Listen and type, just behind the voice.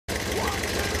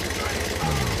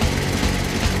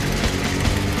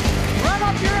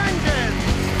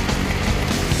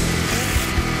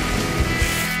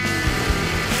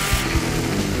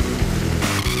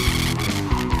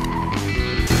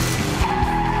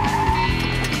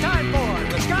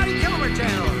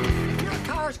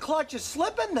clutch is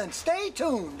slipping, then stay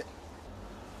tuned.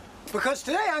 Because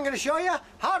today I'm going to show you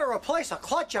how to replace a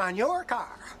clutch on your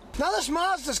car. Now this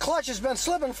Mazda's clutch has been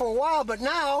slipping for a while, but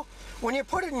now when you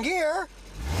put it in gear,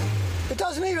 it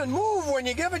doesn't even move when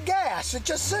you give it gas. It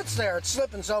just sits there. It's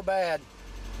slipping so bad.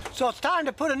 So it's time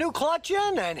to put a new clutch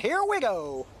in, and here we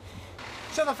go.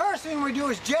 So the first thing we do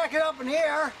is jack it up in the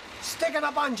air, stick it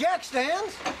up on jack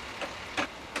stands,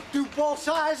 do both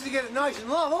sides to get it nice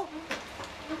and level.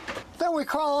 Then we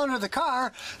crawl under the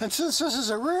car, and since this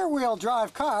is a rear-wheel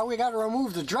drive car, we got to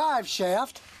remove the drive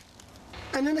shaft.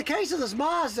 And in the case of this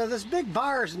Mazda, this big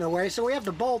bar is in the way, so we have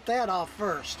to bolt that off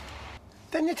first.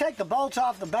 Then you take the bolts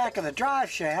off the back of the drive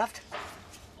shaft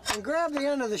and grab the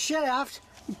end of the shaft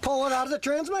and pull it out of the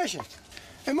transmission.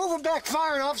 And move it back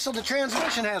far enough so the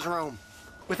transmission has room.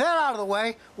 With that out of the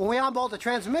way, when we unbolt the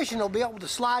transmission, it'll be able to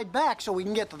slide back so we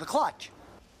can get to the clutch.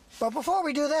 But before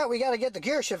we do that, we got to get the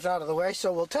gear shift out of the way,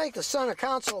 so we'll take the center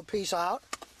console piece out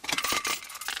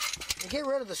and get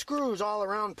rid of the screws all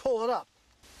around and pull it up.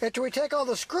 After we take all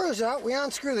the screws out, we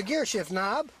unscrew the gear shift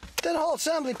knob, then the whole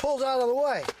assembly pulls out of the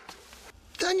way.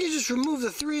 Then you just remove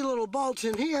the 3 little bolts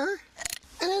in here,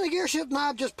 and then the gear shift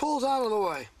knob just pulls out of the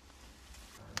way.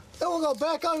 Then we'll go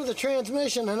back under the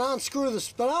transmission and unscrew the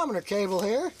speedometer cable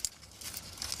here.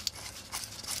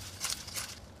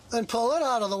 Then pull it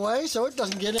out of the way so it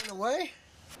doesn't get in the way.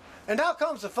 And now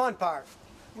comes the fun part.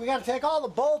 We got to take all the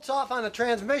bolts off on the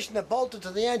transmission that bolted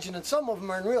to the engine, and some of them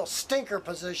are in real stinker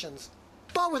positions.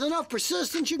 But with enough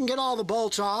persistence, you can get all the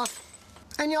bolts off.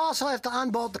 And you also have to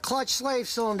unbolt the clutch slave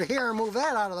cylinder here and move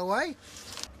that out of the way.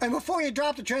 And before you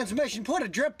drop the transmission, put a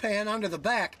drip pan under the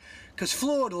back, because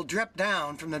fluid will drip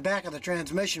down from the back of the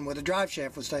transmission where the drive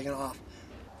shaft was taken off.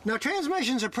 Now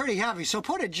transmissions are pretty heavy, so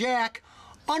put a jack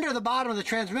under the bottom of the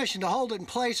transmission to hold it in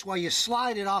place while you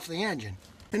slide it off the engine.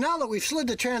 And now that we've slid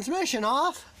the transmission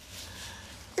off,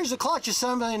 here's the clutch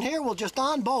assembly in here. We'll just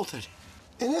unbolt it.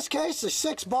 In this case, there's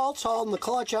 6 bolts holding the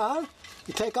clutch on.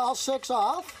 You take all 6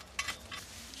 off.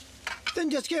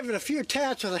 Then just give it a few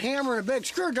taps with a hammer and a big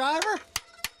screwdriver,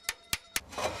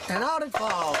 and out it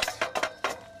falls.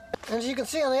 And as you can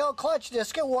see on the old clutch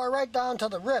disc, it wore right down to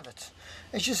the rivets.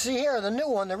 As you see here, the new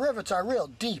one, the rivets are real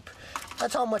deep.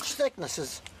 That's how much thickness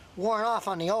is worn off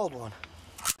on the old one.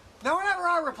 Now whenever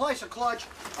I replace a clutch,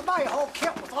 I buy a whole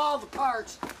kit with all the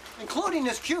parts, including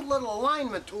this cute little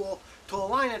alignment tool to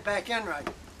align it back in right.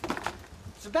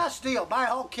 It's the best deal. Buy a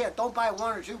whole kit. Don't buy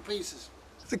 1 or 2 pieces.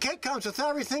 The kit comes with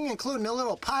everything, including a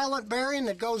little pilot bearing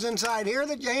that goes inside here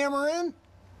that you hammer in.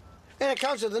 And it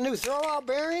comes with a new throwout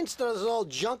bearing instead of this old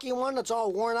junky one that's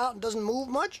all worn out and doesn't move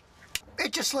much.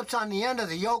 It just slips on the end of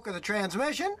the yoke of the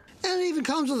transmission. And it even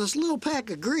comes with this little pack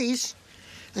of grease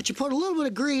that you put a little bit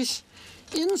of grease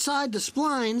inside the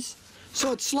splines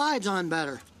so it slides on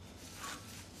better.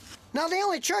 Now the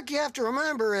only trick you have to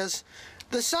remember is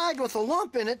the side with the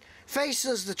lump in it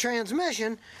faces the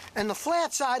transmission, and the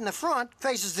flat side in the front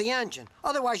faces the engine.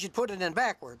 Otherwise you'd put it in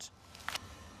backwards.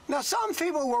 Now some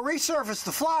people will resurface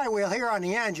the flywheel here on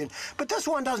the engine, but this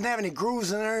one doesn't have any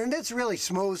grooves in there and it's really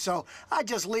smooth, so I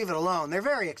just leave it alone. They're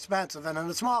very expensive, and in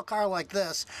a small car like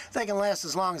this, they can last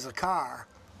as long as a car.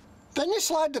 Then you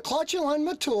slide the clutch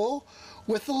alignment tool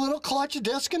with the little clutch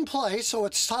disc in place so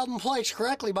it's held in place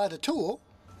correctly by the tool.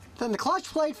 Then the clutch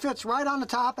plate fits right on the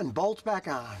top and bolts back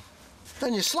on.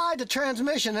 Then you slide the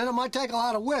transmission in. It might take a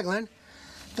lot of wiggling.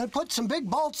 Then put some big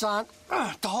bolts on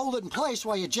to hold it in place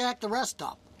while you jack the rest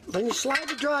up. Then you slide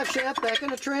the drive shaft back in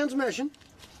the transmission.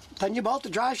 Then you bolt the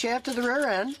drive shaft to the rear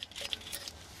end.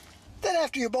 Then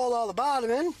after you bolt all the bottom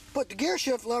in, put the gear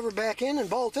shift lever back in and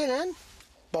bolt it in.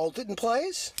 Bolt it in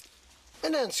place.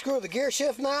 And then screw the gear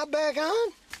shift knob back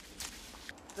on.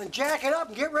 Then jack it up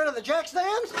and get rid of the jack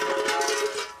stands.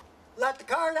 Let the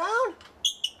car down.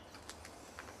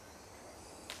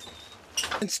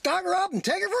 And start her up and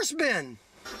take her for a spin.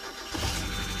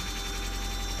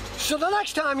 So the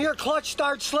next time your clutch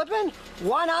starts slipping,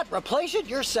 why not replace it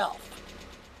yourself?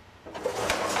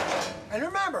 And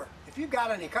remember, if you've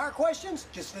got any car questions,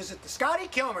 just visit the Scotty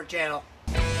Kilmer channel.